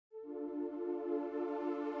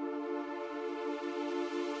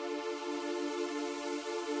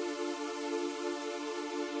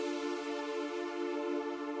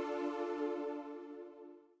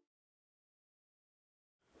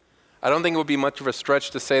I don't think it would be much of a stretch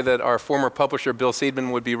to say that our former publisher, Bill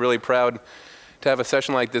Seidman, would be really proud to have a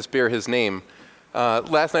session like this bear his name.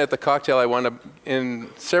 Last night at the cocktail, I wound up in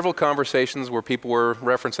several conversations where people were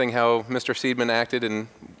referencing how Mr. Seidman acted and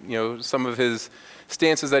some of his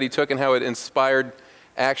stances that he took and how it inspired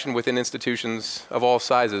action within institutions of all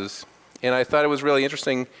sizes. And I thought it was really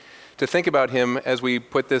interesting to think about him as we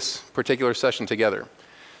put this particular session together.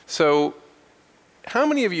 So how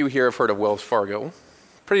many of you here have heard of Wells Fargo?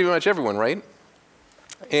 Pretty much everyone, right?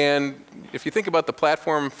 And if you think about the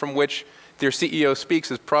platform from which their CEO speaks,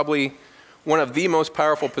 is probably one of the most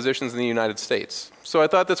powerful positions in the United States. So I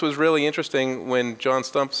thought this was really interesting when John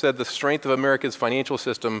Stump said the strength of America's financial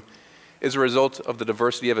system is a result of the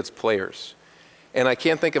diversity of its players. And I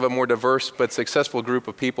can't think of a more diverse but successful group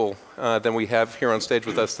of people than we have here on stage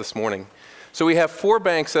with us this morning. So we have 4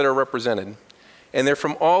 banks that are represented, and they're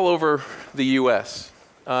from all over the US.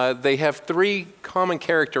 They have 3 common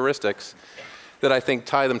characteristics that I think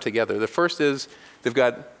tie them together. The first is they've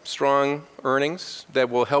got strong earnings that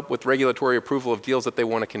will help with regulatory approval of deals that they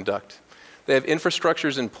want to conduct. They have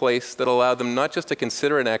infrastructures in place that allow them not just to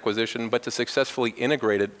consider an acquisition, but to successfully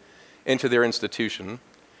integrate it into their institution.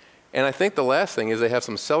 And I think the last thing is they have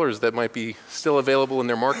some sellers that might be still available in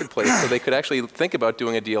their marketplace, so they could actually think about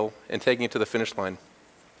doing a deal and taking it to the finish line.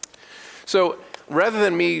 So rather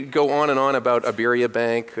than me go on and on about Iberia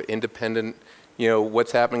Bank, Independent,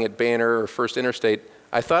 what's happening at Banner or First Interstate,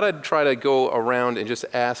 I thought I'd try to go around and just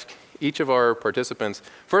ask each of our participants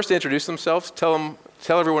first to introduce themselves, tell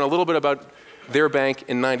everyone a little bit about their bank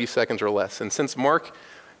in 90 seconds or less. And since Mark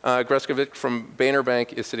Greskovic from Banner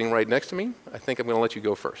Bank is sitting right next to me, I think I'm going to let you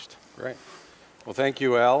go first. Great. Well, thank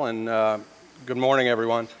you, Al, and good morning,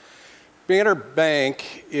 everyone. Banner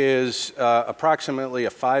Bank is approximately a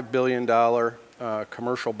 $5 billion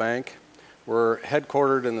commercial bank. We're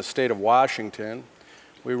headquartered in the state of Washington.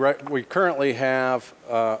 We currently have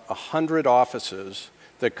 100 offices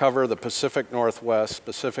that cover the Pacific Northwest,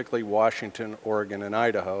 specifically Washington, Oregon, and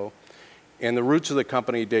Idaho. And the roots of the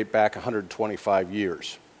company date back 125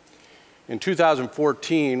 years. In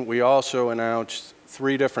 2014, we also announced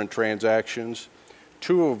 3 different transactions,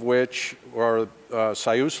 2 of which were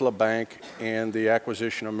Siusla Bank and the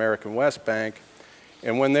acquisition of American West Bank.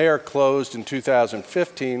 And when they are closed in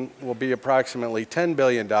 2015, will be approximately $10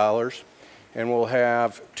 billion, and we'll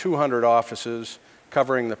have 200 offices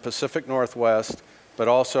covering the Pacific Northwest, but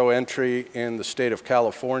also entry in the state of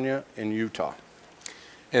California and Utah.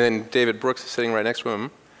 And then David Brooks is sitting right next to him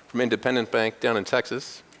from Independent Bank down in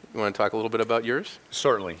Texas. You want to talk a little bit about yours?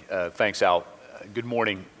 Certainly. Thanks, Al. Good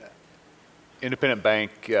morning. Independent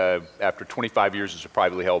Bank, after 25 years as a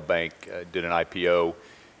privately held bank, did an IPO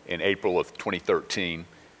in April of 2013.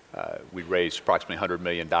 We raised approximately $100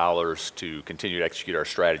 million to continue to execute our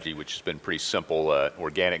strategy, which has been pretty simple,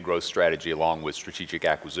 organic growth strategy along with strategic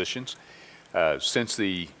acquisitions. Since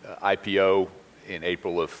the IPO in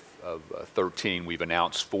April of 13, we've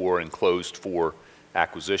announced 4 and closed 4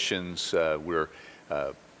 acquisitions. We're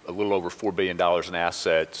a little over $4 billion in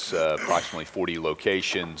assets, approximately 40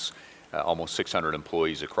 locations, almost 600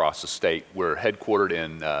 employees across the state. We're headquartered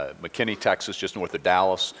in McKinney, Texas, just north of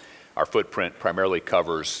Dallas. Our footprint primarily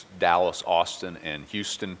covers Dallas, Austin, and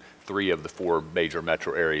Houston, 3 of the 4 major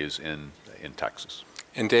metro areas in Texas.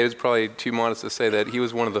 And David's probably too modest to say that he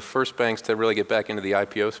was one of the first banks to really get back into the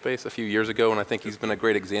IPO space a few years ago, and I think he's been a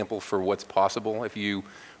great example for what's possible if you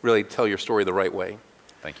really tell your story the right way.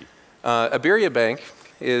 Thank you. Iberia Bank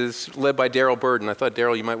is led by Daryl Bird, and I thought,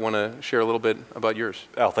 Daryl, you might want to share a little bit about yours.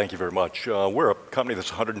 Al, thank you very much. We're a company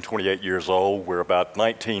that's 128 years old. We're about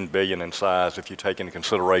 $19 billion in size if you take into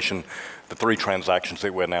consideration the 3 transactions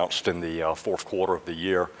that we announced in the 4th quarter of the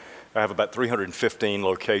year. I have about 315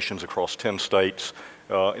 locations across 10 states,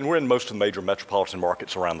 and we're in most of the major metropolitan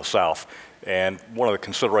markets around the South. And one of the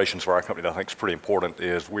considerations for our company that I think is pretty important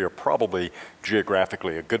is we are probably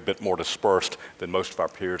geographically a good bit more dispersed than most of our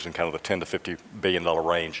peers in kind of the $10 to $50 billion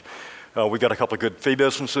range. We've got a couple of good fee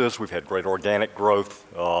businesses. We've had great organic growth.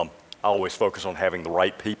 I always focus on having the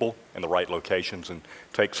right people in the right locations and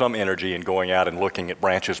take some energy in going out and looking at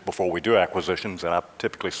branches before we do acquisitions, and I've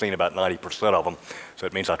typically seen about 90% of them, so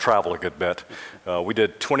it means I travel a good bit.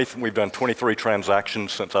 We've done 23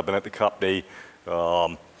 transactions since I've been at the company.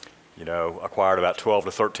 Acquired about 12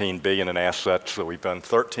 to 13 billion in assets, so we've done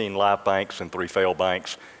 13 live banks and 3 failed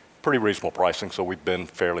banks. Pretty reasonable pricing, so we've been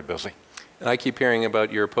fairly busy. And I keep hearing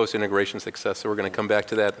about your post-integration success, so we're going to come back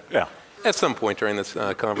to that at some point during this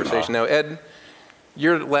conversation. Now, Ed,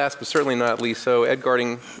 you're last but certainly not least, so Ed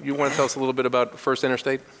Garding, you want to tell us a little bit about First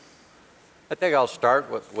Interstate? I think I'll start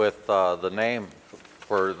with the name.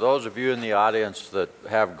 For those of you in the audience that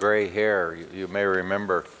have gray hair, you may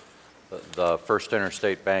remember the First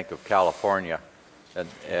Interstate Bank of California.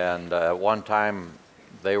 And at one time,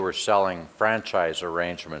 they were selling franchise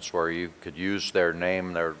arrangements where you could use their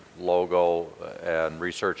name, their logo, and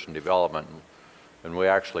research and development. And we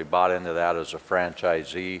actually bought into that as a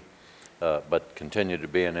franchisee, but continued to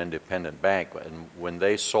be an independent bank. And when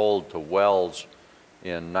they sold to Wells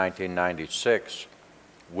in 1996,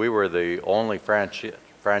 we were the only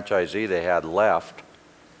franchisee they had left,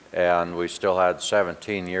 and we still had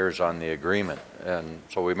 17 years on the agreement. And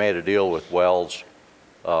so we made a deal with Wells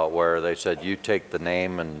where they said, you take the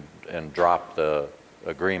name and drop the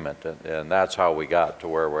agreement. And that's how we got to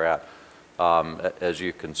where we're at. As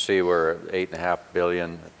you can see, we're at $8.5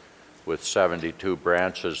 billion with 72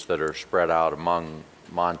 branches that are spread out among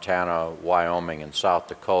Montana, Wyoming, and South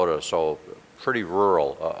Dakota, so pretty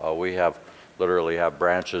rural. We literally have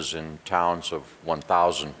branches in towns of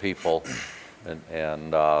 1,000 people,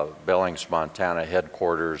 and Billings, Montana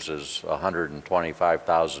headquarters is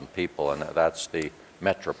 125,000 people, and that's the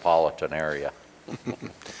metropolitan area.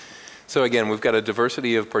 So again, we've got a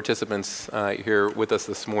diversity of participants here with us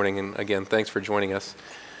this morning, and again, thanks for joining us.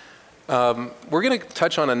 We're going to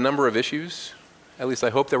touch on a number of issues. At least I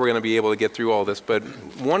hope that we're going to be able to get through all this, but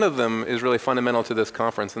one of them is really fundamental to this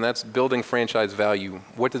conference, and that's building franchise value.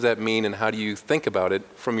 What does that mean, and how do you think about it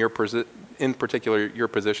from in particular, your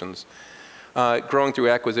positions? Growing through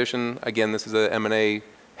acquisition, again, this is a M&A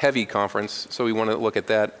heavy conference, so we want to look at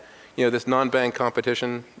that. You know, this non-bank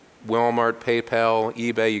competition, Walmart, PayPal,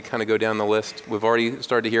 eBay, you kind of go down the list. We've already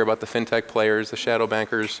started to hear about the fintech players, the shadow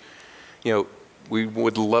bankers. You know, we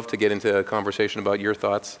would love to get into a conversation about your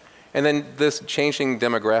thoughts. And then this changing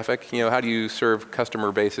demographic, you know, how do you serve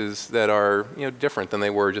customer bases that are, you know, different than they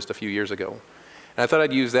were just a few years ago? And I thought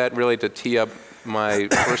I'd use that really to tee up my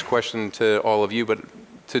first question to all of you, but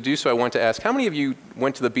to do so I want to ask, how many of you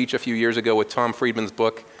went to the beach a few years ago with Tom Friedman's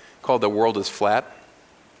book called The World is Flat?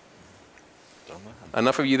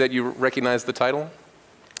 Enough of you that you recognize the title?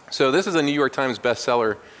 So this is a New York Times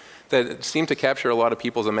bestseller that seemed to capture a lot of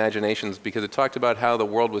people's imaginations because it talked about how the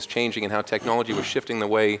world was changing and how technology was shifting the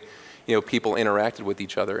way, you know, people interacted with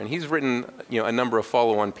each other. And he's written, you know, a number of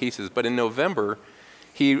follow-on pieces, but in November,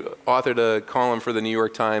 he authored a column for the New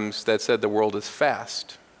York Times that said the world is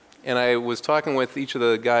fast. And I was talking with each of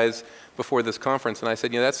the guys before this conference, and I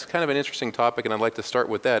said, you know, that's kind of an interesting topic, and I'd like to start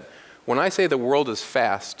with that. When I say the world is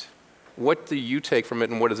fast, what do you take from it,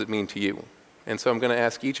 and what does it mean to you? And so I'm going to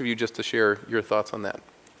ask each of you just to share your thoughts on that.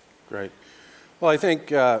 Great. Well, I think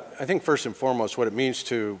first and foremost what it means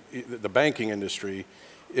to the banking industry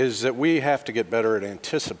is that we have to get better at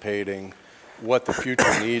anticipating what the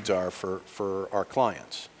future needs are for our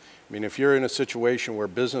clients. I mean, if you're in a situation where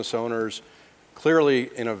business owners clearly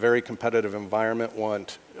in a very competitive environment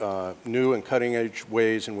want new and cutting-edge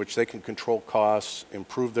ways in which they can control costs,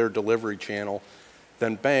 improve their delivery channel,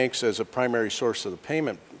 then banks as a primary source of the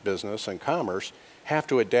payment business and commerce have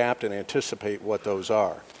to adapt and anticipate what those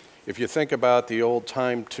are. If you think about the old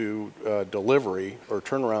time to delivery or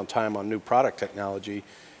turnaround time on new product technology,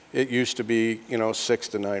 it used to be, you know, 6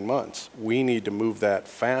 to 9 months. We need to move that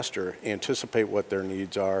faster, anticipate what their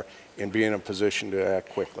needs are, and be in a position to act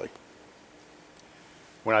quickly.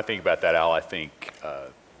 When I think about that, Al, I think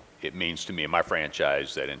it means to me and my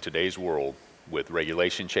franchise that in today's world, with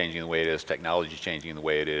regulation changing the way it is, technology changing the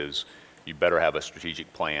way it is, you better have a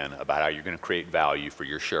strategic plan about how you're going to create value for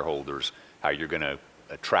your shareholders, how you're going to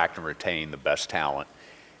attract and retain the best talent,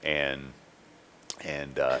 and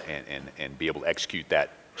be able to execute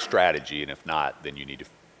that strategy. And if not, then you need to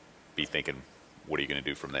be thinking, what are you going to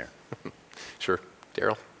do from there? Sure.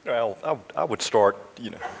 Daryl? Well, I would start,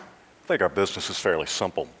 you know, I think our business is fairly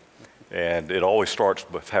simple, and it always starts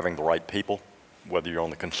with having the right people, whether you're on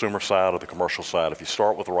the consumer side or the commercial side. If you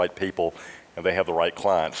start with the right people and they have the right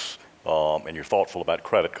clients, and you're thoughtful about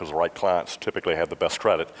credit because the right clients typically have the best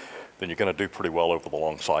credit, then you're going to do pretty well over the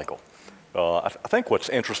long cycle. I think what's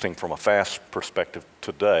interesting from a fast perspective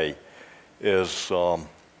today is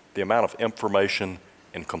the amount of information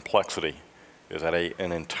and complexity is at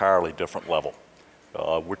an entirely different level.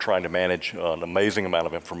 We're trying to manage an amazing amount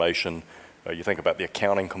of information. You think about the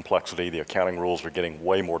accounting complexity, the accounting rules are getting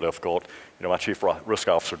way more difficult. You know, my chief risk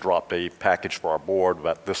officer dropped a package for our board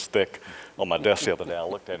about this thick on my desk the other day. I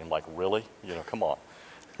looked at him like, really? You know, come on.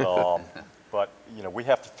 But, you know, we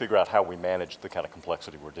have to figure out how we manage the kind of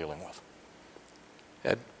complexity we're dealing with.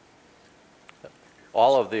 Ed?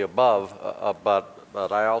 All of the above,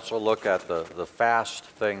 but I also look at the fast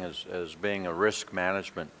thing as being a risk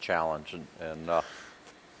management challenge,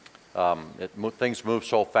 things move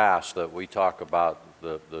so fast that we talk about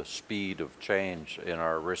the speed of change in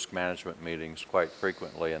our risk management meetings quite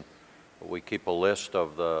frequently. And we keep a list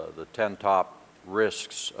of the 10 top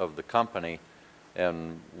risks of the company,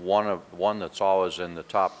 and one that's always in the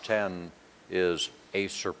top 10 is a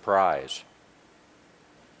surprise.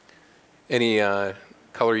 Any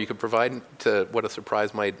color you could provide to what a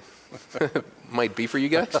surprise might might be for you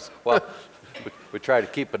guys? Well, we try to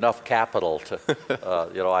keep enough capital to,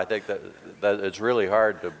 I think that it's really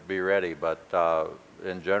hard to be ready, but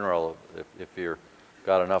in general, if you've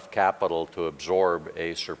got enough capital to absorb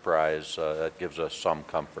a surprise, that gives us some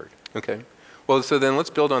comfort. Okay. Well, so then let's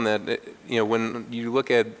build on that. When you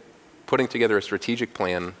look at putting together a strategic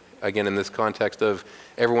plan, again, in this context of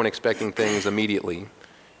everyone expecting things immediately,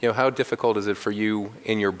 how difficult is it for you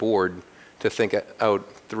and your board to think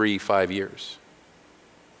out 3-5 years?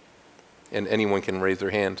 And anyone can raise their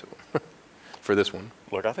hand for this one.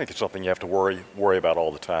 Look, I think it's something you have to worry about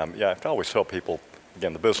all the time. Yeah, I can always tell people,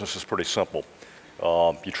 again, the business is pretty simple.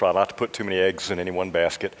 You try not to put too many eggs in any one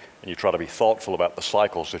basket, and you try to be thoughtful about the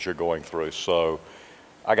cycles that you're going through. So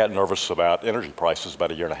I got nervous about energy prices about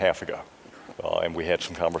 1.5 years ago, and we had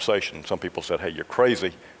some conversation. Some people said, hey, you're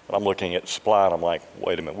crazy. But I'm looking at supply, and I'm like,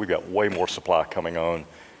 wait a minute, we've got way more supply coming on,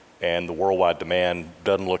 and the worldwide demand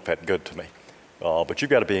doesn't look that good to me. But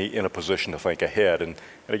you've got to be in a position to think ahead. And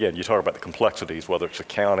again, you talk about the complexities, whether it's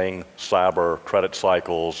accounting, cyber, credit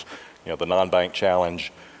cycles, the non-bank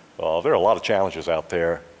challenge. There are a lot of challenges out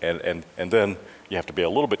there, and then you have to be a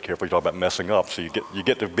little bit careful. You talk about messing up, so you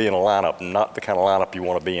get to be in a lineup, not the kind of lineup you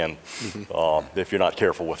want to be in if you're not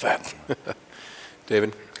careful with that.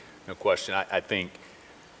 David? No question. I think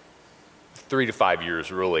 3 to 5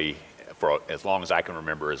 years really, for as long as I can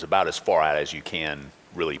remember, is about as far out as you can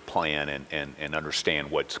really plan and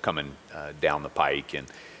understand what's coming down the pike.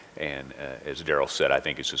 And as Darrell said, I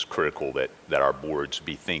think it's just critical that our boards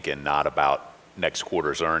be thinking not about next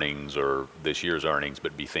quarter's earnings or this year's earnings,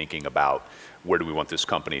 but be thinking about where do we want this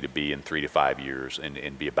company to be in 3 to 5 years,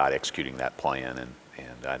 and be about executing that plan.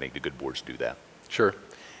 And I think the good boards do that. Sure.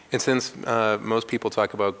 And since most people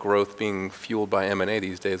talk about growth being fueled by M&A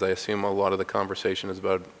these days, I assume a lot of the conversation is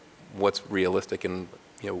about what's realistic and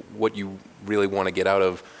what you really want to get out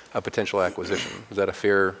of a potential acquisition. Is that a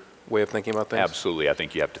fair way of thinking about things? Absolutely. I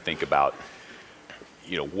think you have to think about,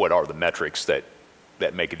 what are the metrics that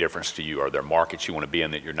make a difference to you? Are there markets you want to be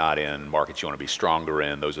in that you're not in, markets you want to be stronger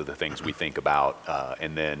in? Those are the things we think about.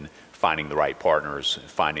 And then finding the right partners,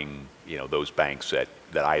 finding those banks that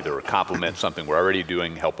either complement something we're already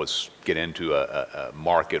doing, help us get into a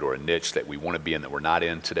market or a niche that we want to be in that we're not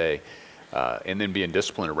in today. And then being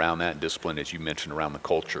disciplined around that, and disciplined, as you mentioned, around the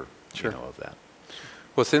culture of that.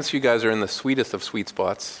 Well, since you guys are in the sweetest of sweet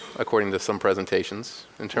spots, according to some presentations,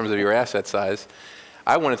 in terms of your asset size,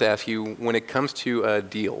 I wanted to ask you, when it comes to a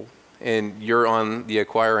deal and you're on the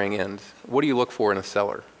acquiring end, what do you look for in a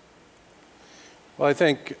seller? Well, I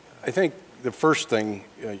think the first thing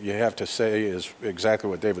you have to say is exactly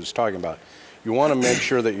what David was talking about. You want to make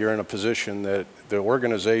sure that you're in a position that the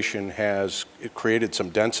organization has created some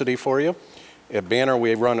density for you. At Banner,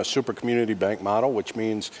 we run a super community bank model, which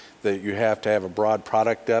means that you have to have a broad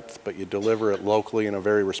product depth, but you deliver it locally in a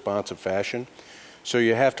very responsive fashion. So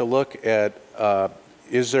you have to look at,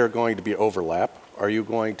 is there going to be overlap? Are you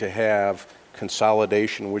going to have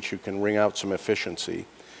consolidation, which you can wring out some efficiency?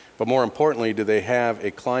 But more importantly, do they have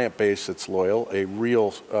a client base that's loyal, a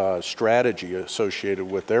real strategy associated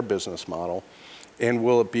with their business model, and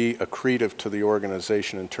will it be accretive to the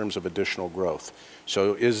organization in terms of additional growth?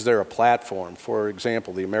 So is there a platform? For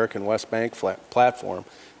example, the American West Bank platform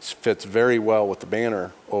fits very well with the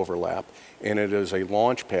Banner overlap, and it is a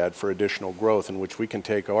launch pad for additional growth in which we can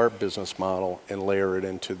take our business model and layer it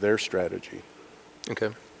into their strategy.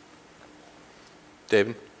 Okay.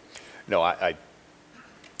 David? No,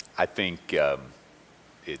 I think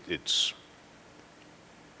it's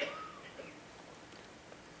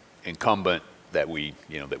incumbent that we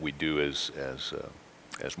do as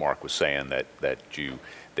Mark was saying, that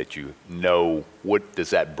you know what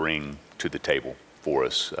does that bring to the table for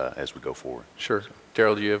us as we go forward. Sure.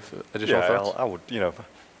 Darrell, do you have additional thoughts? I would,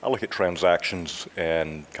 I look at transactions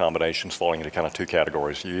and combinations falling into kind of two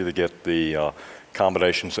categories. You either get the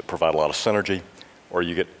combinations that provide a lot of synergy, or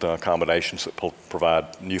you get combinations that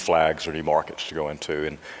provide new flags or new markets to go into,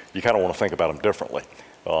 and you kind of want to think about them differently.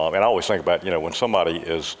 And I always think about, when somebody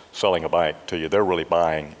is selling a bank to you, they're really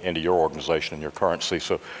buying into your organization and your currency.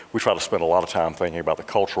 So we try to spend a lot of time thinking about the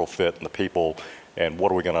cultural fit and the people and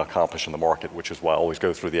what are we going to accomplish in the market, which is why I always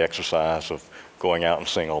go through the exercise of going out and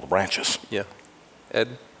seeing all the branches. Yeah. Ed?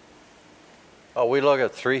 We look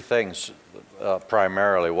at three things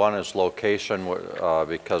primarily. One is location,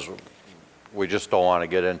 because we just don't want to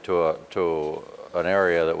get into an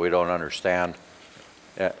area that we don't understand.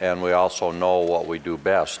 And we also know what we do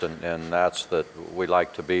best, and that's that we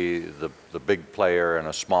like to be the big player in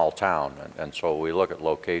a small town. And so we look at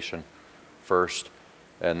location first,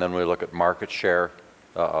 and then we look at market share.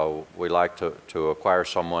 We like to acquire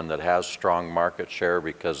someone that has strong market share,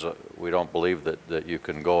 because we don't believe that you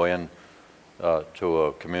can go in to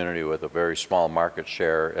a community with a very small market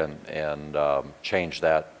share and change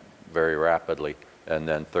that very rapidly. And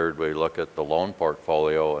then third, we look at the loan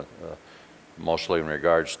portfolio, mostly in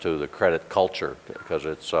regards to the credit culture, because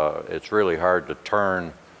it's really hard to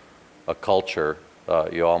turn a culture.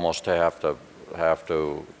 You almost have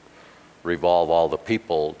to revolve all the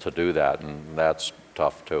people to do that, and that's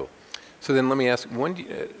tough too. So then let me ask,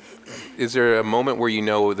 is there a moment where you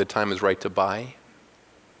know the time is right to buy?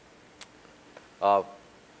 I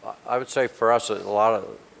would say for us,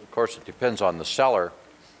 of course, it depends on the seller,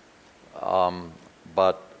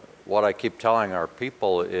 but what I keep telling our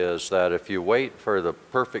people is that if you wait for the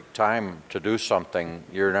perfect time to do something,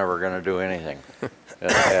 you're never going to do anything.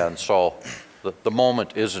 and so the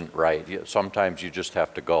moment isn't right. Sometimes you just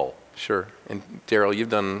have to go. Sure. And Daryl, you've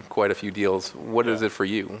done quite a few deals. What is it for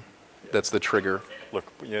you that's the trigger? Look,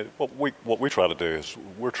 what we try to do is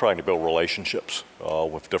we're trying to build relationships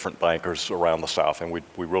with different bankers around the South, and we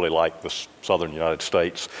really like the southern United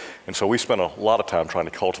States. And so we spend a lot of time trying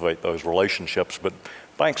to cultivate those relationships, but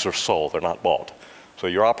banks are sold, they're not bought. So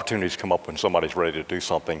your opportunities come up when somebody's ready to do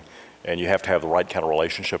something, and you have to have the right kind of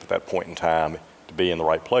relationship at that point in time to be in the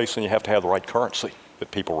right place, and you have to have the right currency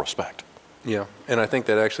that people respect. Yeah, and I think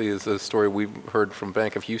that actually is a story we've heard from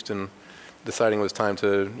Bank of Houston, deciding it was time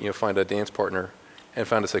to find a dance partner, and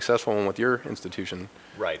found a successful one with your institution.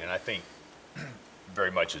 Right, and I think very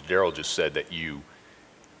much as Daryl just said, that you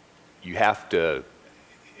have to,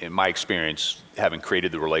 in my experience, having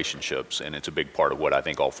created the relationships, and it's a big part of what I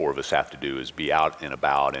think all four of us have to do, is be out and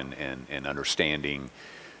about and understanding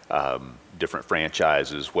different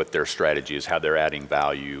franchises, what their strategy is, how they're adding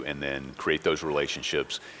value, and then create those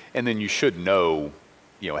relationships. And then you should know,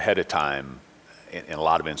 ahead of time, in a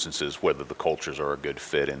lot of instances, whether the cultures are a good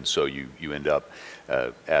fit. And so you end up,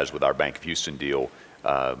 as with our Bank of Houston deal,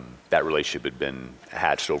 that relationship had been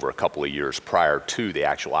hatched over a couple of years prior to the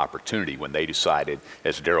actual opportunity, when they decided,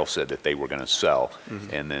 as Daryl said, that they were going to sell.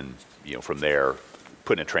 Mm-hmm. And then, from there,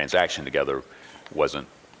 putting a transaction together wasn't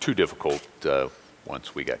too difficult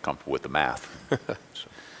once we got comfortable with the math. So.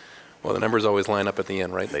 Well, the numbers always line up at the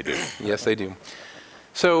end, right? They do. Yes, they do.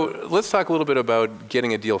 So let's talk a little bit about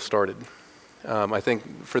getting a deal started. I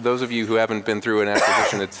think for those of you who haven't been through an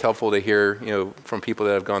acquisition, it's helpful to hear, from people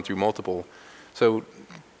that have gone through multiple. So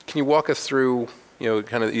can you walk us through,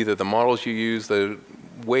 kind of either the models you use, the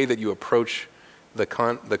way that you approach the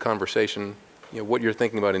conversation, what you're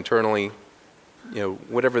thinking about internally,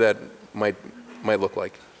 whatever that might look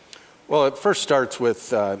like? Well, it first starts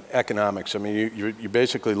with economics. I mean, you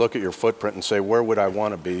basically look at your footprint and say, where would I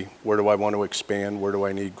want to be? Where do I want to expand? Where do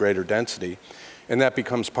I need greater density? And that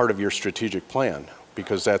becomes part of your strategic plan,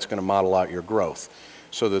 because that's going to model out your growth,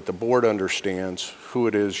 so that the board understands who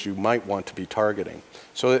it is you might want to be targeting.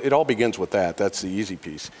 So it all begins with that. That's the easy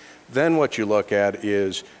piece. Then what you look at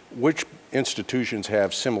is which institutions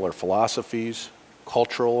have similar philosophies,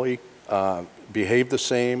 culturally, behave the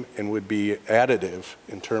same, and would be additive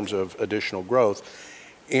in terms of additional growth,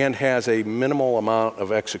 and has a minimal amount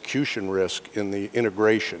of execution risk in the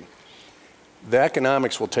integration. The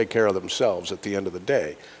economics will take care of themselves at the end of the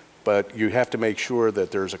day, but you have to make sure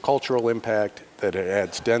that there's a cultural impact, that it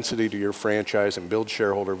adds density to your franchise and builds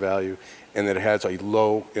shareholder value, and that it has a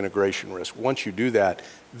low integration risk. Once you do that,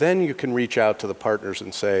 then you can reach out to the partners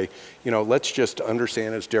and say, let's just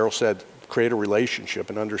understand, as Daryl said, create a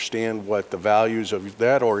relationship and understand what the values of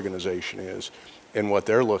that organization is and what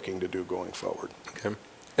they're looking to do going forward. Okay.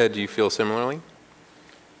 Ed, do you feel similarly?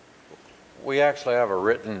 We actually have a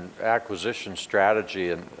written acquisition strategy,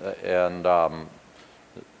 and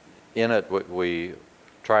in it we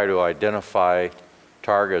try to identify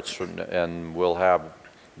targets, and we'll have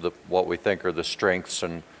what we think are the strengths,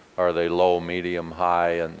 and are they low, medium,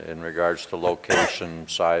 high, and in regards to location,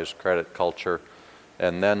 size, credit, culture.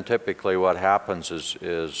 And then typically what happens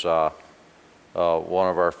is one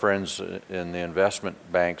of our friends in the investment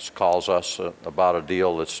banks calls us about a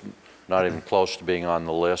deal that's not even close to being on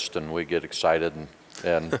the list, and we get excited,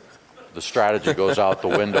 and the strategy goes out the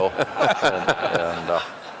window.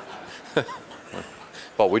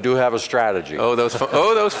 But we do have a strategy. Oh, those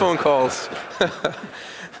phone calls.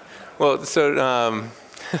 Well, so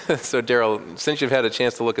Daryl, since you've had a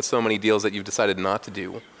chance to look at so many deals that you've decided not to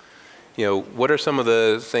do, what are some of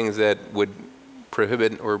the things that would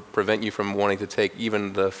prohibit or prevent you from wanting to take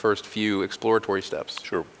even the first few exploratory steps?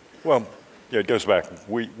 Sure. Well, Yeah, it goes back.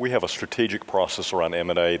 We have a strategic process around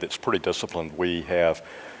M&A that's pretty disciplined. We have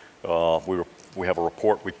we have a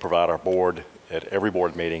report we provide our board at every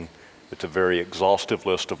board meeting. It's a very exhaustive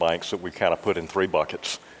list of banks that we kind of put in 3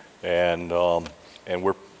 buckets, and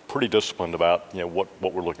we're pretty disciplined about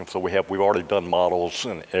what we're looking for. So we've already done models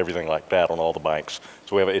and everything like that on all the banks.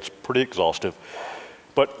 So it's pretty exhaustive.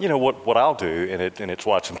 But what I'll do, and it's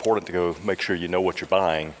why it's important to go make sure you know what you're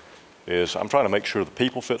buying, is I'm trying to make sure the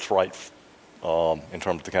people fits right in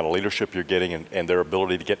terms of the kind of leadership you're getting and their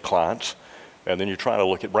ability to get clients. And then you're trying to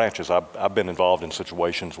look at branches. I've been involved in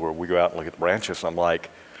situations where we go out and look at the branches, and I'm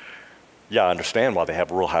like, yeah, I understand why they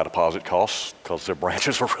have real high deposit costs, because their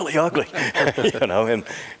branches are really ugly,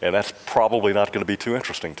 and that's probably not going to be too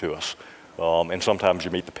interesting to us. And sometimes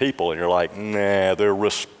you meet the people, and you're like, nah, their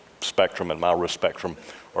risk spectrum and my risk spectrum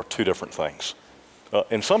are 2 different things.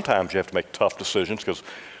 And sometimes you have to make tough decisions, because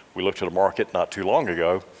we looked at a market not too long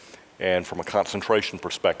ago, and from a concentration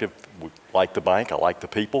perspective, we like the bank, I like the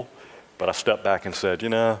people, but I stepped back and said,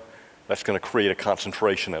 that's going to create a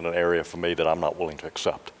concentration in an area for me that I'm not willing to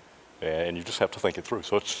accept. And you just have to think it through.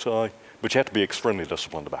 So but you have to be extremely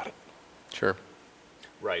disciplined about it. Sure.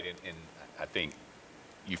 Right, and I think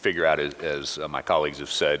you figure out, as my colleagues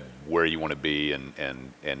have said, where you want to be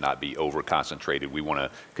and not be over-concentrated. We want to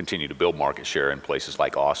continue to build market share in places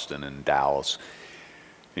like Austin and Dallas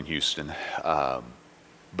and Houston.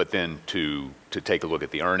 But then to take a look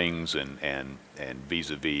at the earnings and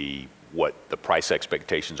vis-a-vis what the price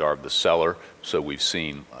expectations are of the seller. So we've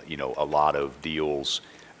seen, a lot of deals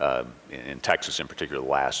in Texas in particular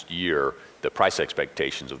last year. The price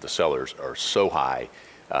expectations of the sellers are so high,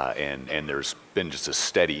 and there's been just a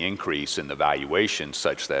steady increase in the valuation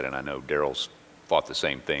such that, and I know Daryl's thought the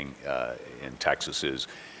same thing in Texas, is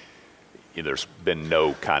there's been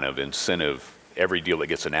no kind of incentive. Every deal that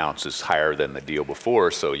gets announced is higher than the deal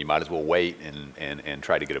before, so you might as well wait and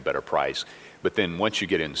try to get a better price. But then once you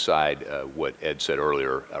get inside, what Ed said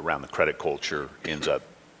earlier around the credit culture ends up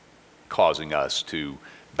causing us to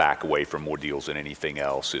back away from more deals than anything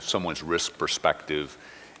else. If someone's risk perspective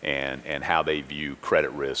and how they view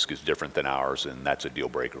credit risk is different than ours, and that's a deal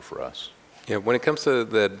breaker for us. Yeah, when it comes to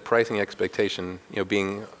the pricing expectation,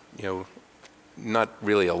 being, not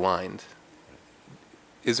really aligned,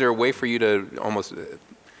 is there a way for you to almost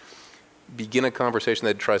begin a conversation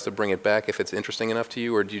that tries to bring it back if it's interesting enough to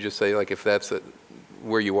you, or do you just say, like, if that's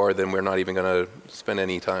where you are, then we're not even going to spend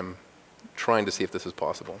any time trying to see if this is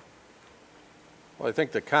possible? Well, I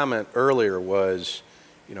think the comment earlier was,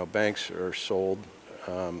 banks are sold,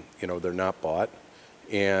 they're not bought.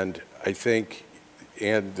 And I think,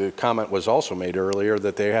 and the comment was also made earlier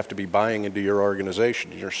that they have to be buying into your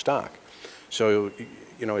organization, your stock. So,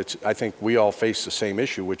 I think we all face the same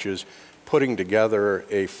issue, which is putting together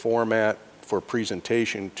a format for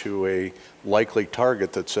presentation to a likely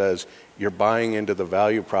target that says you're buying into the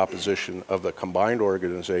value proposition of the combined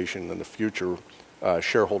organization and the future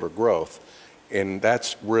shareholder growth. And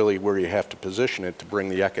that's really where you have to position it to bring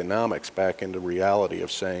the economics back into reality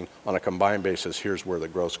of saying, on a combined basis, here's where the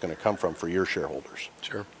growth's going to come from for your shareholders.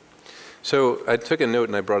 Sure. So I took a note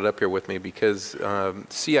and I brought it up here with me because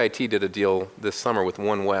CIT did a deal this summer with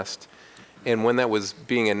One West. And when that was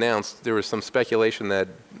being announced, there was some speculation that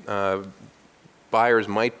buyers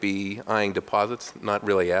might be eyeing deposits, not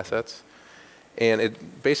really assets. And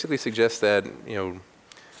it basically suggests that,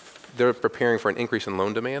 they're preparing for an increase in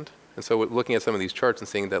loan demand. And so looking at some of these charts and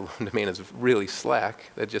seeing that loan demand is really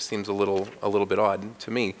slack, that just seems a little bit odd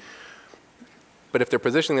to me. But if they're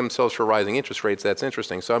positioning themselves for rising interest rates, that's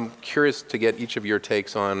interesting. So I'm curious to get each of your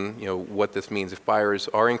takes on, what this means. If buyers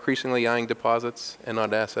are increasingly eyeing deposits and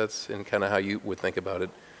not assets, and kind of how you would think about it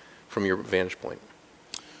from your vantage point.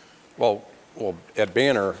 Well, at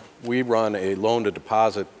Banner, we run a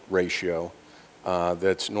loan-to-deposit ratio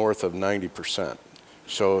that's north of 90%.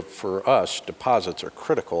 So for us, deposits are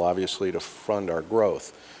critical, obviously, to fund our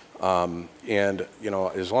growth. And,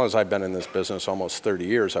 as long as I've been in this business, almost 30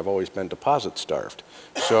 years, I've always been deposit starved.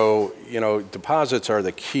 So, deposits are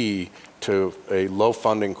the key to a low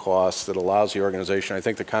funding cost that allows the organization. I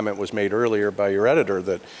think the comment was made earlier by your editor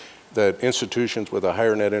that institutions with a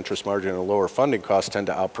higher net interest margin and a lower funding cost tend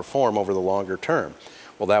to outperform over the longer term.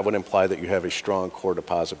 Well, that would imply that you have a strong core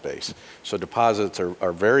deposit base. So deposits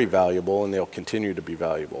are very valuable, and they'll continue to be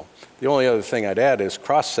valuable. The only other thing I'd add is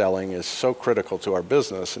cross-selling is so critical to our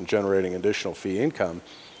business and generating additional fee income.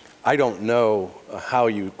 I don't know how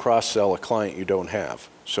you cross-sell a client you don't have.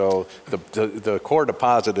 So the core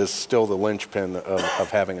deposit is still the linchpin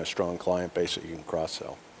of having a strong client base that you can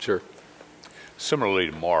cross-sell. Sure.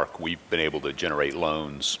 Similarly to Mark, we've been able to generate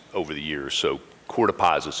loans over the years. So core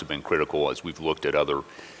deposits have been critical as we've looked at other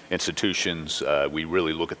institutions, we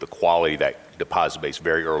really look at the quality of that deposit base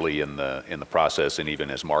very early in the process, and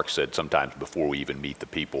even as Mark said, sometimes before we even meet the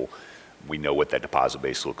people, we know what that deposit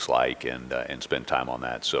base looks like and spend time on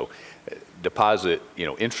that. So deposit,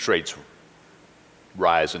 interest rates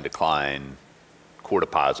rise and decline. Core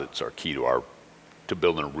deposits are key to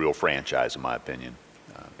building a real franchise, in my opinion,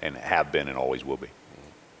 and have been and always will be.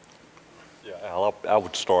 Yeah, Al, I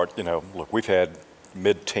would start, look, we've had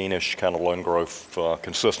mid-teenish kind of loan growth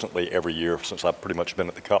consistently every year since I've pretty much been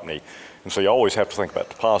at the company. And so you always have to think about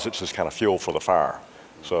deposits as kind of fuel for the fire.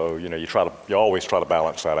 So, you always try to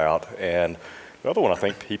balance that out. And the other one I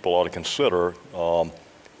think people ought to consider,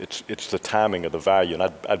 it's the timing of the value.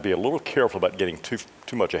 And I'd be a little careful about getting too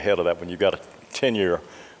much ahead of that when you've got a 10-year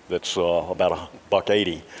that's about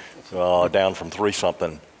 $1.80 down from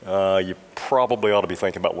 3-something. You probably ought to be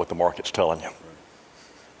thinking about what the market's telling you.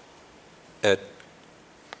 Ed?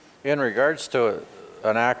 In regards to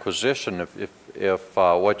an acquisition, if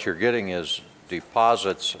what you're getting is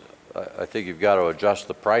deposits, I think you've got to adjust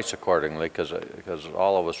the price accordingly because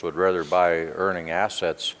all of us would rather buy earning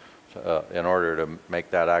assets in order to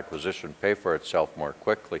make that acquisition pay for itself more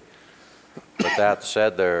quickly. But that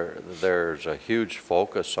said, there's a huge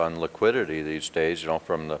focus on liquidity these days,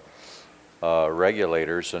 from the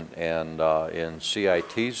regulators, and in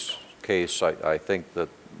CIT's case, I think that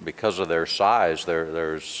because of their size,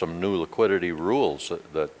 there's some new liquidity rules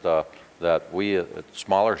that we at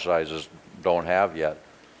smaller sizes don't have yet.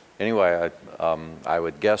 Anyway, I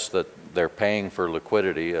would guess that they're paying for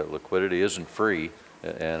liquidity. Liquidity isn't free,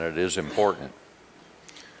 and it is important.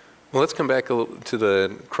 Well, let's come back to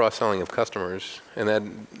the cross-selling of customers, and that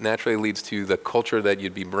naturally leads to the culture that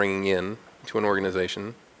you'd be bringing in to an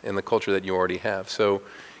organization and the culture that you already have. So can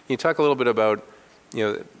you talk a little bit about,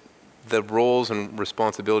 the roles and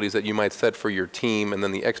responsibilities that you might set for your team, and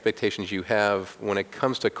then the expectations you have when it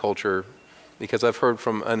comes to culture? Because I've heard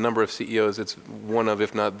from a number of CEOs, it's one of,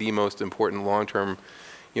 if not the most important long-term,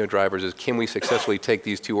 drivers is, can we successfully take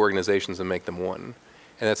these two organizations and make them one?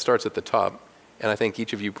 And that starts at the top. And I think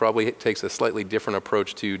each of you probably takes a slightly different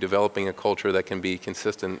approach to developing a culture that can be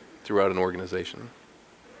consistent throughout an organization.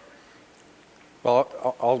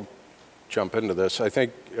 Well, I'll jump into this. I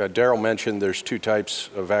think Daryl mentioned there's two types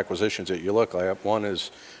of acquisitions that you look at. One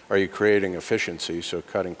is, are you creating efficiency, so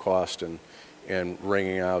cutting cost and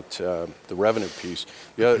wringing out the revenue piece.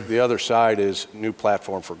 The other side is new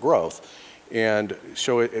platform for growth. And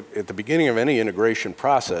so at the beginning of any integration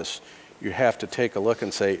process, you have to take a look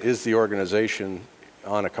and say, is the organization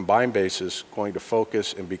on a combined basis going to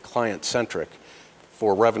focus and be client-centric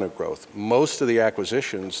for revenue growth? Most of the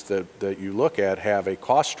acquisitions that you look at have a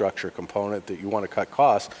cost structure component that you want to cut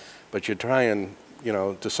costs, but you try and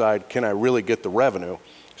decide, can I really get the revenue?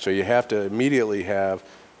 So you have to immediately have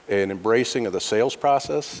an embracing of the sales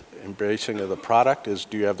process, embracing of the product.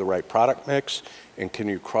 Do you have the right product mix, and can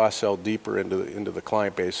you cross-sell deeper into the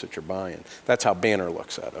client base that you're buying? That's how Banner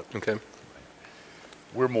looks at it. Okay.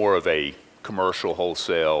 We're more of a commercial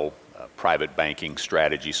wholesale private banking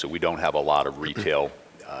strategy, so we don't have a lot of retail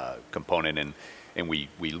component, and we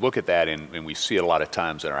look at that and we see it a lot of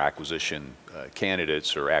times in our acquisition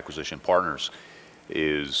candidates or acquisition partners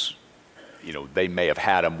is, they may have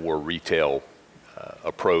had a more retail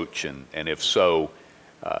approach, and if so,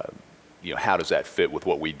 how does that fit with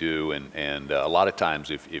what we do? And a lot of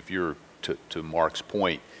times, if you're to Mark's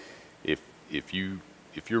point, if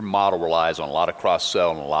your model relies on a lot of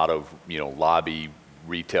cross-sell and a lot of lobby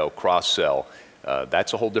retail cross-sell,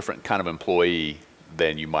 that's a whole different kind of employee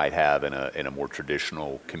than you might have in a more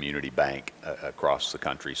traditional community bank across the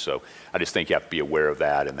country. So I just think you have to be aware of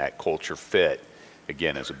that, and that culture fit,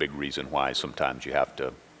 again, is a big reason why sometimes you have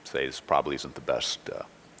to say this probably isn't the best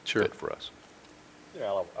fit for us.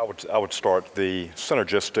 Yeah, I would start the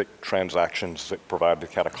synergistic transactions that provide the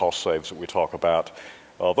kind of cost saves that we talk about.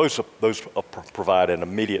 Those provide an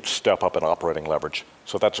immediate step up in operating leverage.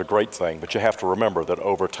 So that's a great thing, but you have to remember that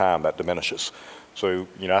over time that diminishes. So,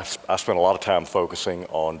 I spend a lot of time focusing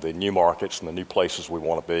on the new markets and the new places we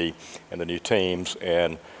want to be and the new teams.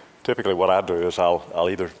 And typically what I do is I'll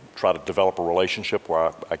either try to develop a relationship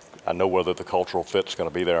where I know whether the cultural fit's going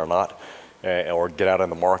to be there or not, or get out in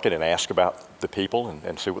the market and ask about the people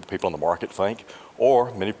and see what the people in the market think.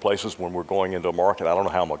 Or many places when we're going into a market, I don't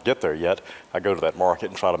know how I'm going to get there yet, I go to that market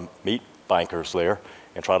and try to meet bankers there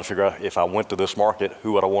and try to figure out, if I went to this market,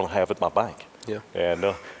 who would I want to have at my bank? Yeah.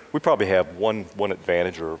 And we probably have one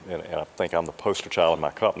advantage, and I think I'm the poster child in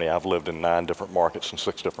my company. I've lived in 9 different markets in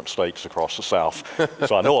 6 different states across the South.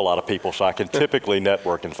 So I know a lot of people, so I can typically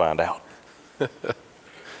network and find out.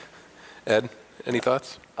 Ed, any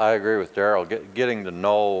thoughts? I agree with Darrell. Getting to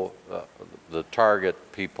know the target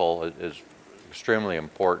people is extremely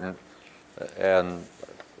important, and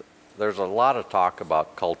there's a lot of talk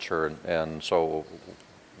about culture, and so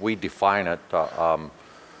we define it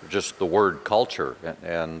just the word culture,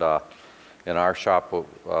 and in our shop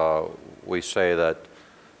we say that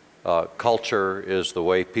culture is the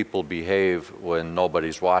way people behave when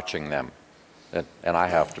nobody's watching them, and I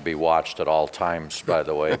have to be watched at all times, by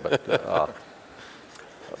the way,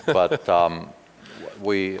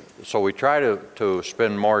 we try to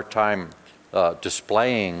spend more time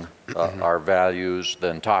displaying our values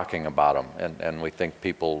than talking about them, and we think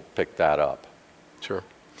people pick that up. Sure.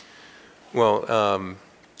 Well,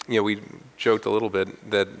 we joked a little bit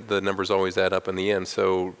that the numbers always add up in the end.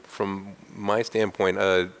 So from my standpoint,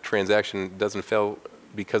 a transaction doesn't fail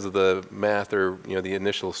because of the math or the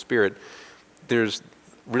initial spirit. There's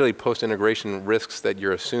really post-integration risks that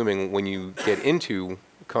you're assuming when you get into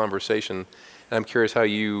conversation. And I'm curious how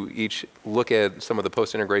you each look at some of the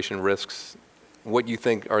post-integration risks, what you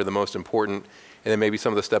think are the most important, and then maybe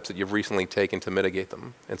some of the steps that you've recently taken to mitigate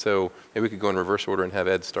them. And so maybe we could go in reverse order and have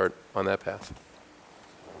Ed start on that path.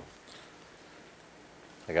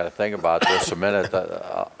 I got to think about this a minute.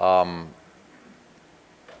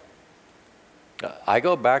 I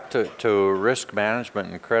go back to risk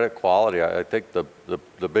management and credit quality. I think the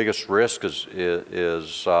biggest risk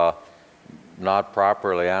is not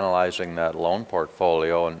properly analyzing that loan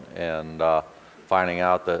portfolio and finding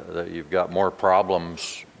out that you've got more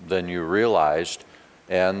problems than you realized,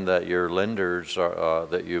 and that your lenders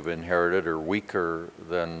that you've inherited are weaker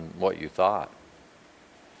than what you thought.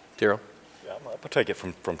 Darrell? Yeah, I'm going to take it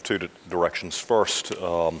from two directions. First,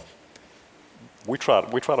 we try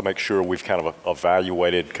to make sure we've kind of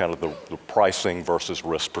evaluated kind of the pricing versus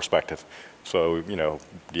risk perspective. So, do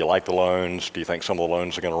you like the loans? Do you think some of the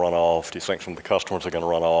loans are going to run off? Do you think some of the customers are going to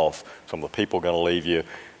run off? Some of the people are going to leave you?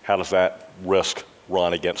 How does that risk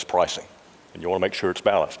run against pricing? And you want to make sure it's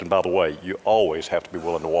balanced. And by the way, you always have to be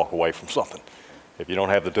willing to walk away from something. If you don't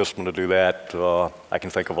have the discipline to do that, I can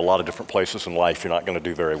think of a lot of different places in life you're not going to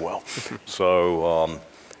do very well. So,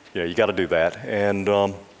 you got to do that. And,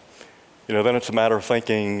 then it's a matter of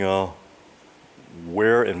thinking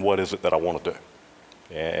where and what is it that I want to do,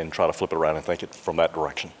 and try to flip it around and think it from that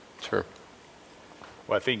direction. Sure.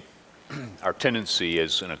 Well, I think our tendency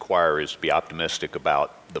as an acquirer is to be optimistic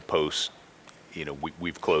about the post.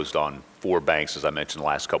 We've closed on 4 banks, as I mentioned, the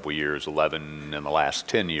last couple of years, 11 in the last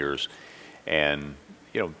 10 years. And,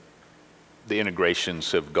 the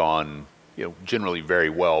integrations have gone, generally very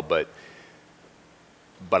well, but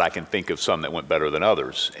I can think of some that went better than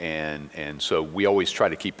others. And so we always try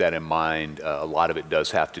to keep that in mind. A lot of it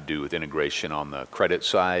does have to do with integration on the credit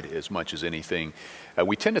side as much as anything.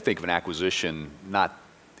 We tend to think of an acquisition not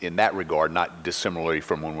in that regard, not dissimilarly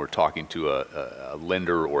from when we're talking to a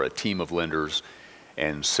lender or a team of lenders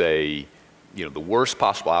and say, the worst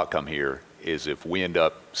possible outcome here is if we end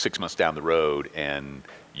up 6 months down the road and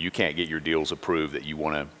you can't get your deals approved that you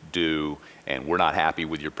want to do, and we're not happy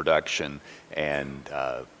with your production, and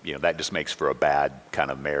that just makes for a bad kind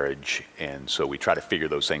of marriage. And so we try to figure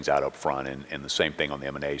those things out up front, and the same thing on the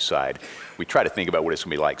M&A side. We try to think about what it's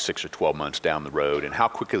going to be like 6 or 12 months down the road, and how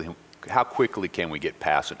quickly can we get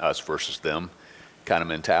past an us versus them kind of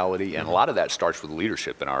mentality. And a lot of that starts with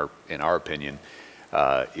leadership, in our opinion.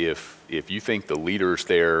 If you think the leaders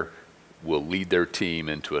there will lead their team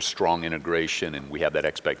into a strong integration, and we have that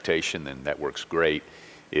expectation, then that works great.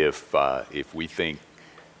 If we think,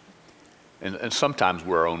 and sometimes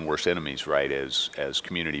we're our own worst enemies, right, as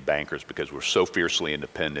community bankers, because we're so fiercely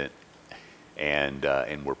independent, and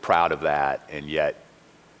we're proud of that, and yet,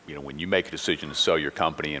 when you make a decision to sell your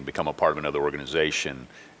company and become a part of another organization,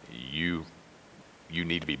 you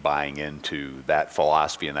need to be buying into that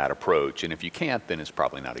philosophy and that approach. And if you can't, then it's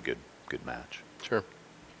probably not a good match. Sure.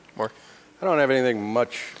 Mark? I don't have anything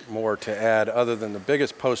much more to add other than the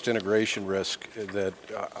biggest post-integration risk that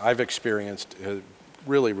I've experienced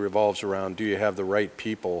really revolves around, do you have the right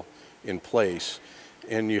people in place?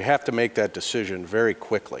 And you have to make that decision very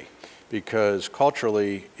quickly, because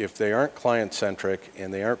culturally, if they aren't client-centric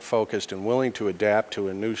and they aren't focused and willing to adapt to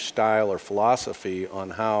a new style or philosophy on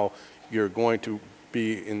how you're going to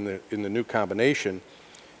be in the new combination,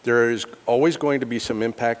 there is always going to be some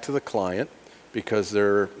impact to the client, because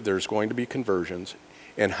there's going to be conversions,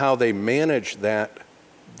 and how they manage that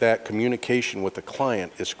communication with the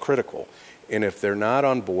client is critical. And if they're not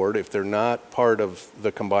on board, if they're not part of the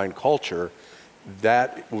combined culture,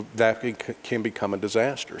 that can become a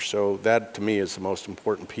disaster. So that, to me, is the most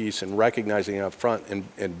important piece, and recognizing up front and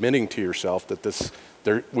admitting to yourself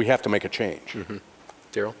that we have to make a change. Mm-hmm.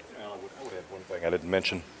 Darrell? I would add one thing. thing I didn't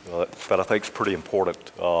mention that I think is pretty important.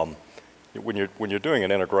 When you're doing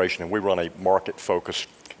an integration, and we run a market-focused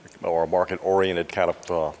or a market-oriented kind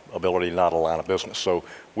of ability, not a line of business. So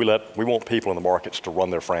we want people in the markets to run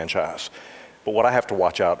their franchise. But what I have to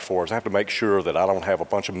watch out for is I have to make sure that I don't have a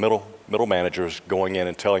bunch of middle managers going in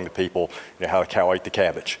and telling the people how the cow ate the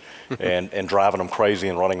cabbage and driving them crazy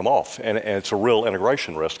and running them off. And it's a real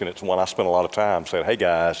integration risk, and it's one I spend a lot of time saying, hey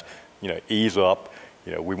guys, ease up.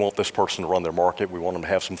 We want this person to run their market. We want them to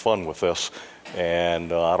have some fun with this.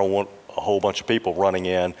 And I don't want a whole bunch of people running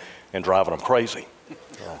in and driving them crazy.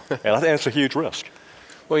 And I think it's a huge risk.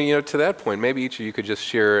 Well, to that point, maybe each of you could just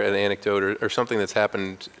share an anecdote or something that's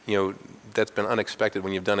happened, that's been unexpected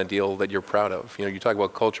when you've done a deal that you're proud of. You talk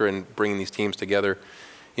about culture and bringing these teams together.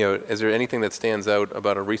 Is there anything that stands out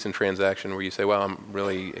about a recent transaction where you say, wow, I'm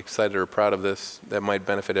really excited or proud of this that might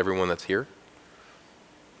benefit everyone that's here?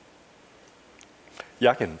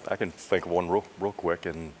 Yeah, I can think of one real quick.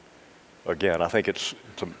 And again, I think it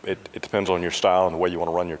depends on your style and the way you want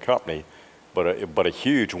to run your company. But a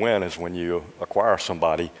huge win is when you acquire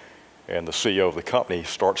somebody and the CEO of the company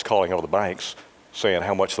starts calling other banks saying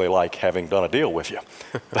how much they like having done a deal with you.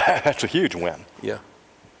 That's a huge win. Yeah,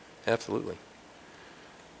 absolutely.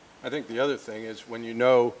 I think the other thing is when you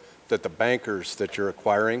know that the bankers that you're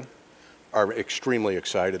acquiring are extremely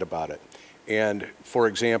excited about it. And for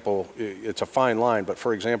example, it's a fine line, but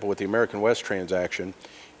for example, with the American West transaction,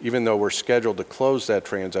 even though we're scheduled to close that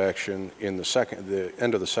transaction in the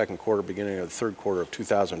end of the second quarter, beginning of the third quarter of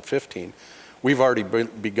 2015, we've already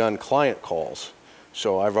begun client calls.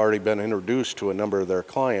 So I've already been introduced to a number of their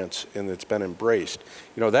clients, and it's been embraced.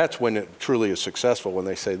 That's when it truly is successful, when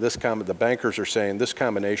they say the bankers are saying this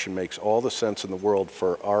combination makes all the sense in the world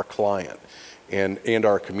for our client and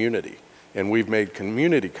our community. And we've made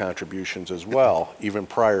community contributions as well, even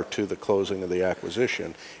prior to the closing of the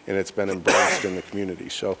acquisition, and it's been embraced in the community.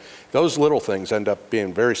 So those little things end up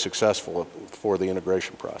being very successful for the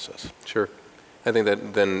integration process. Sure. I think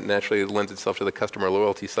that then naturally lends itself to the customer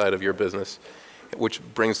loyalty side of your business, which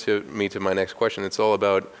brings me to my next question. It's all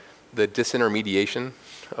about the disintermediation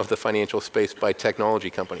of the financial space by technology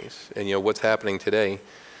companies. And what's happening today,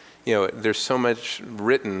 there's so much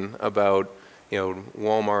written about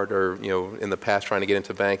Walmart or in the past trying to get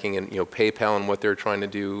into banking, and PayPal and what they're trying to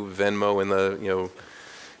do, Venmo in the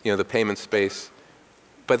the payment space.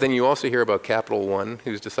 But then you also hear about Capital One,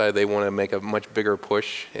 who's decided they want to make a much bigger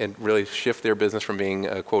push and really shift their business from being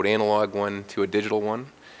a quote analog one to a digital one.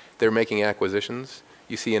 They're making acquisitions.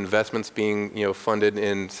 You see investments being funded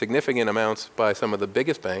in significant amounts by some of the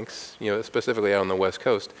biggest banks, specifically out on the West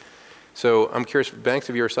Coast. So I'm curious, banks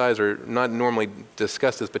of your size are not normally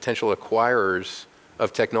discussed as potential acquirers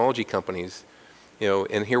of technology companies,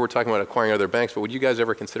 and here we're talking about acquiring other banks, but would you guys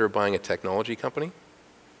ever consider buying a technology company?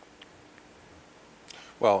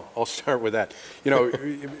 Well, I'll start with that.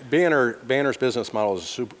 Banner's business model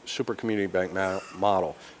is a super community bank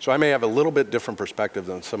model. So I may have a little bit different perspective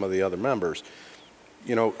than some of the other members.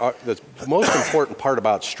 The most important part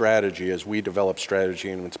about strategy as we develop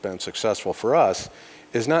strategy, and it's been successful for us,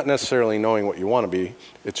 is not necessarily knowing what you want to be,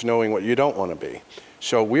 it's knowing what you don't want to be.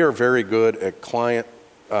 So we are very good at client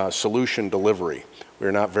solution delivery.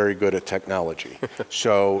 We're not very good at technology.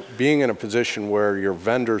 So being in a position where your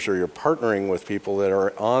vendors or you're partnering with people that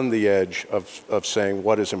are on the edge of saying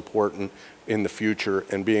what is important in the future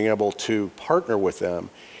and being able to partner with them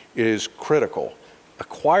is critical.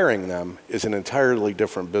 Acquiring them is an entirely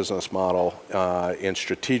different business model and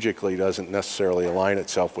strategically doesn't necessarily align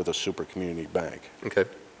itself with a super community bank. Okay.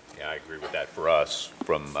 Yeah, I agree with that. For us,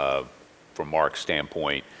 from Mark's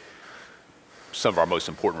standpoint, some of our most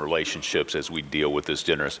important relationships as we deal with this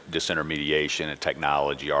disintermediation and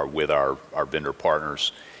technology are with our vendor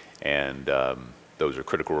partners, and those are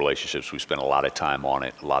critical relationships. We spend a lot of time on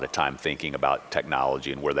it, a lot of time thinking about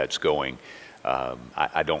technology and where that's going.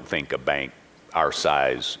 I don't think a bank our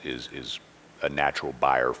size is a natural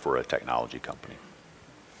buyer for a technology company.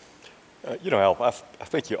 Al, I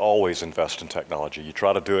think you always invest in technology. You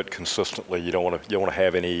try to do it consistently. You don't want to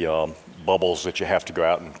have any bubbles that you have to go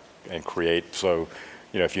out and create. So,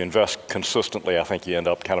 if you invest consistently, I think you end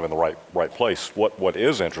up kind of in the right place. What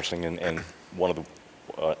is interesting, and one of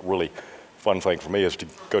the really fun thing for me is to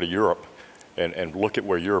go to Europe and look at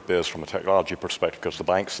where Europe is from a technology perspective, because the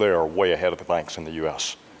banks there are way ahead of the banks in the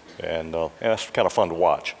U.S. And that's kind of fun to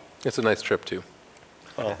watch. It's a nice trip too.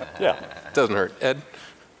 Yeah. Doesn't hurt. Ed?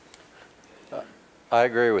 I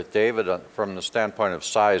agree with David from the standpoint of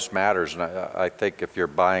size matters, and I think if you're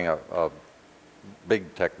buying a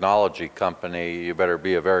big technology company, you better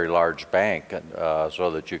be a very large bank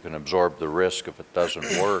so that you can absorb the risk if it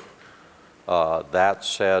doesn't work. That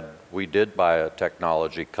said, we did buy a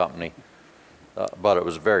technology company, but it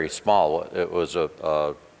was very small. It was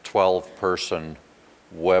a 12-person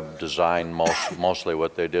web design, mostly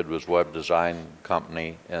what they did was web design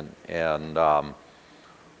company, and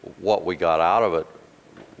what we got out of it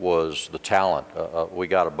was the talent. We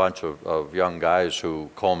got a bunch of young guys who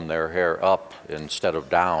comb their hair up instead of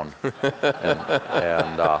down,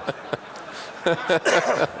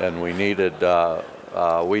 and we needed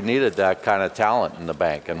that kind of talent in the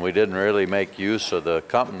bank, and we didn't really make use of the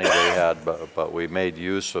company they had, but we made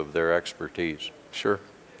use of their expertise. Sure.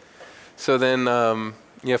 So then,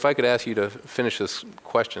 if I could ask you to finish this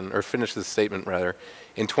question, or finish this statement rather.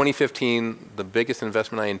 In 2015, the biggest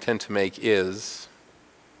investment I intend to make is,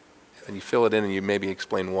 and you fill it in and you maybe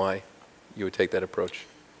explain why you would take that approach.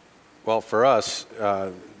 Well, for us,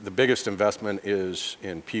 the biggest investment is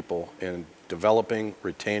in people, in developing,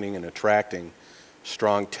 retaining, and attracting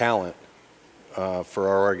strong talent for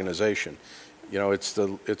our organization. You know, it's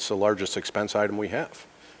the largest expense item we have.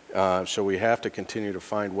 So we have to continue to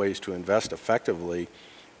find ways to invest effectively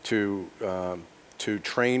to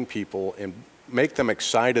train people and make them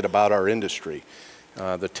excited about our industry.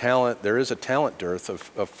 There is a talent dearth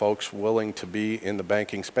of folks willing to be in the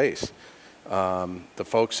banking space. The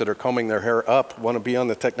folks that are combing their hair up want to be on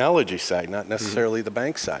the technology side, not necessarily the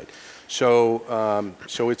bank side. So,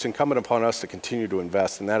 so it's incumbent upon us to continue to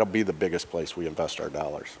invest, and that'll be the biggest place we invest our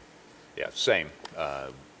dollars. Yeah, same.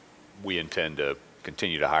 We intend to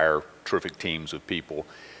continue to hire terrific teams of people,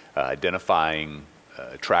 identifying,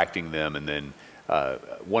 attracting them, and then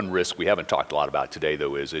one risk we haven't talked a lot about today,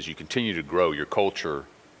 though, is as you continue to grow, your culture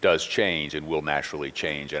does change and will naturally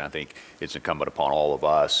change, and I think it's incumbent upon all of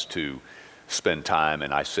us to spend time,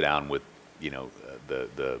 and I sit down with,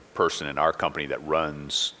 the person in our company that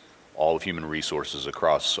runs all of human resources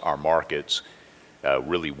across our markets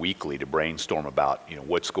really weekly to brainstorm about,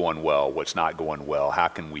 what's going well, what's not going well, how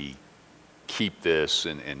can we keep this,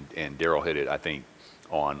 and Daryl hit it, I think,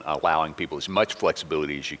 on allowing people as much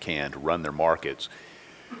flexibility as you can to run their markets,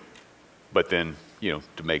 but then, to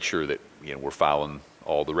make sure that, we're filing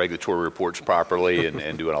all the regulatory reports properly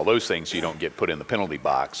and doing all those things so you don't get put in the penalty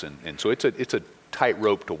box. And so it's a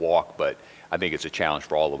tightrope to walk, but I think it's a challenge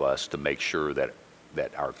for all of us to make sure that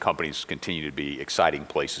our companies continue to be exciting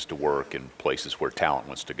places to work and places where talent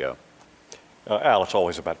wants to go. Al, it's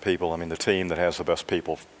always about people. I mean, the team that has the best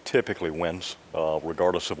people typically wins,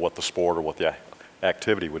 regardless of what the sport or what the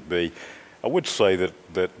activity would be. I would say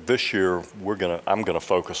that this year I'm gonna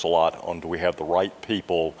focus a lot on, do we have the right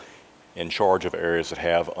people in charge of areas that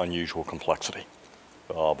have unusual complexity,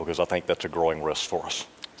 because I think that's a growing risk for us.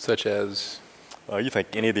 Such as? You think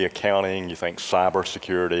any of the accounting, you think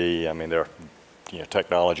cybersecurity, I mean, there are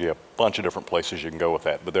technology, a bunch of different places you can go with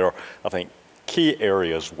that, but there are, I think, key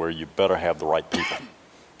areas where you better have the right people.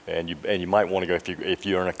 And you might want to go, if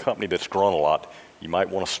you're in a company that's grown a lot, you might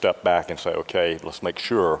want to step back and say, okay, let's make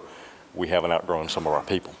sure we haven't outgrown some of our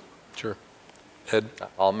people. Sure. Ed?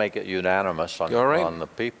 I'll make it unanimous on the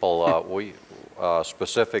people. We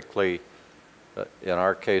specifically, in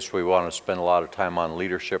our case, we want to spend a lot of time on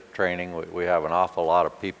leadership training. We have an awful lot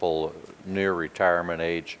of people near retirement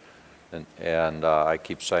age, and I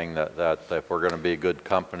keep saying that if we're going to be a good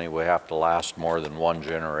company, we have to last more than one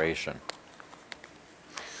generation.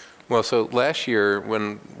 Well, so last year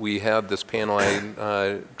when we had this panel,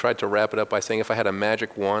 I tried to wrap it up by saying if I had a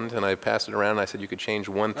magic wand and I passed it around and I said you could change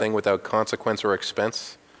one thing without consequence or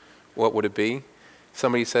expense, what would it be?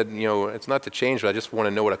 Somebody said, it's not to change, but I just want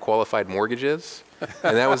to know what a qualified mortgage is.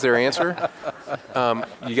 And that was their answer.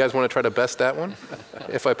 You guys want to try to best that one?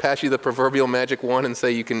 If I pass you the proverbial magic wand and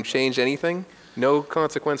say you can change anything, no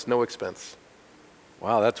consequence, no expense.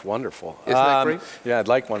 Wow, that's wonderful. Isn't that great? Yeah, I'd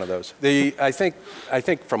like one of those. I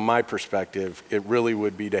think from my perspective, it really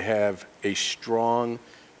would be to have a strong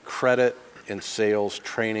credit and sales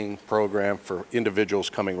training program for individuals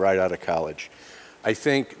coming right out of college. I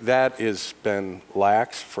think that has been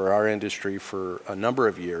lax for our industry for a number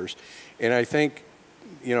of years, and I think,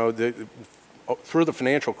 through the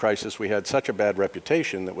financial crisis, we had such a bad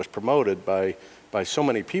reputation that was promoted by so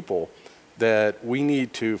many people that we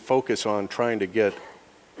need to focus on trying to get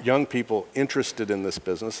young people interested in this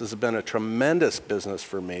business. This has been a tremendous business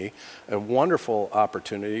for me, a wonderful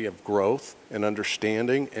opportunity of growth and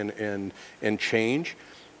understanding and change.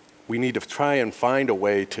 We need to try and find a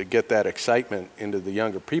way to get that excitement into the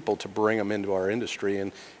younger people to bring them into our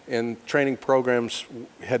industry, and training programs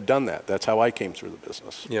had done that. That's how I came through the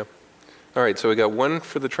business. Yeah. All right, so we got one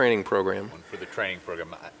for the training program. One for the training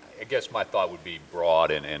program. I guess my thought would be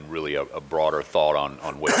broad and really a broader thought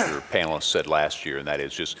on what your panelists said last year, and that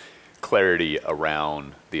is just clarity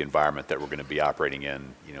around the environment that we're going to be operating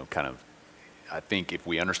in. You know, kind of, I think if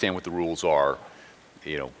we understand what the rules are,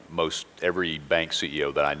 you know, most every bank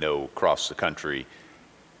CEO that I know across the country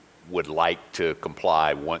would like to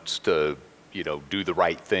comply, wants to, you know, do the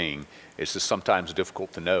right thing. It's just sometimes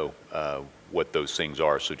difficult to know what those things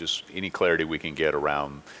are. So just any clarity we can get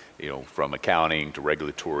around, you know, from accounting to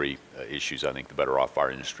regulatory issues, I think the better off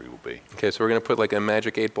our industry will be. Okay, so we're going to put like a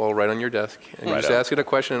magic 8-ball right on your desk, and you just ask it a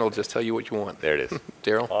question, and it'll just tell you what you want. There it is.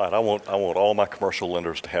 Daryl? All right, I want all my commercial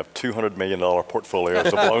lenders to have $200 million portfolios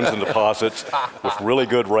of loans and deposits with really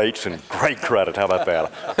good rates and great credit. How about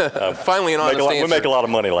that? Finally, an honest answer. We make a lot of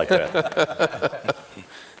money like that.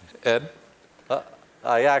 Ed?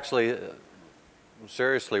 I actually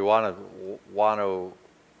seriously want to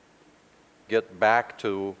get back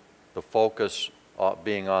to the focus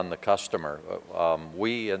being on the customer.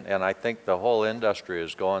 And I think the whole industry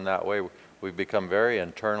is going that way. We've become very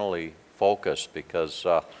internally focused because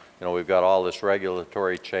you know, we've got all this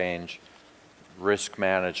regulatory change, risk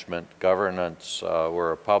management, governance.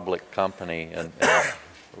 We're a public company, and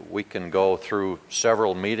we can go through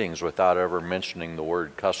several meetings without ever mentioning the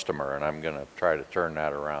word customer, and I'm going to try to turn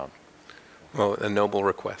that around. Well, a noble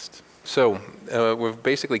request. So we've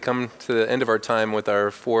basically come to the end of our time with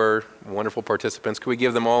our 4 wonderful participants. Could we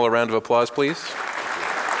give them all a round of applause, please?